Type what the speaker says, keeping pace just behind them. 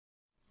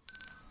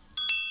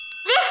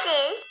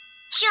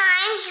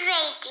Chimes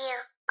Radio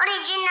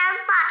original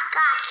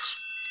podcast.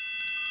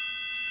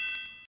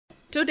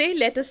 Today,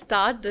 let us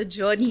start the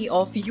journey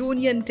of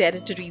Union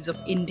Territories of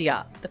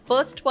India. The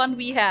first one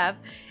we have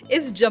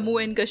is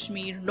Jammu and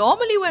Kashmir.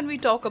 Normally, when we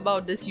talk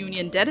about this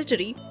Union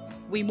Territory,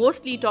 we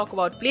mostly talk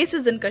about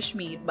places in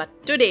Kashmir.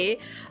 But today,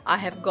 I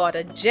have got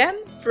a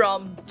gem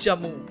from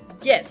Jammu.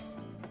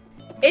 Yes,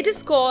 it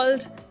is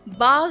called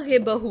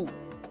Bahu,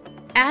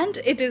 and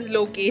it is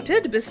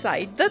located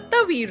beside the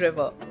Tavi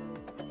River.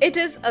 It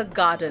is a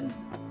garden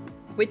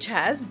which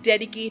has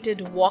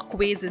dedicated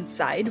walkways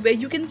inside where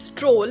you can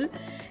stroll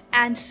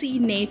and see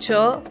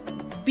nature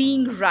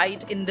being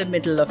right in the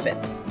middle of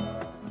it.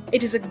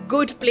 It is a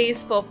good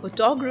place for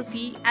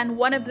photography and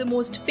one of the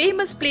most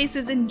famous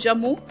places in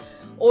Jammu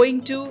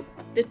owing to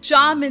the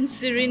charm and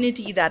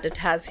serenity that it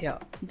has here.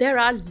 There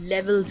are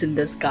levels in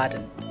this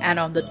garden, and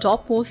on the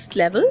topmost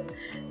level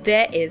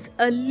there is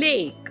a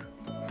lake,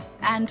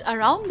 and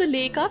around the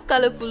lake are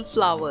colorful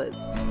flowers.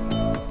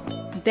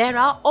 There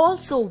are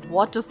also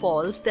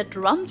waterfalls that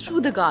run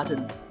through the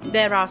garden.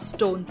 There are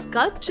stone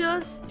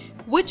sculptures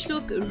which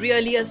look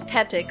really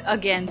aesthetic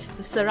against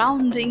the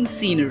surrounding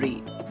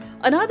scenery.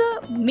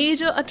 Another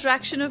major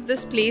attraction of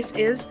this place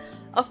is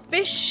a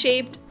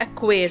fish-shaped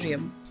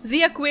aquarium.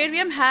 The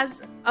aquarium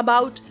has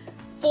about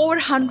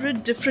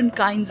 400 different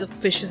kinds of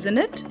fishes in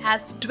it,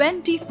 has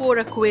 24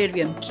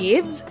 aquarium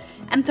caves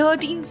and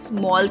 13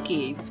 small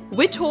caves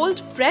which hold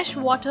fresh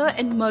water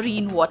and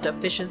marine water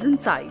fishes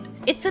inside.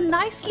 It's a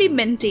nicely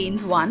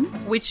maintained one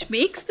which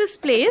makes this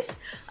place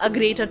a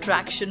great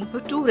attraction for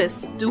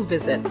tourists to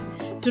visit.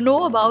 To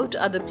know about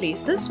other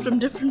places from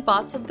different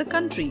parts of the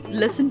country,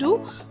 listen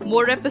to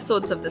more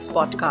episodes of this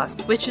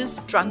podcast, which is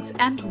Trunks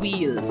and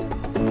Wheels.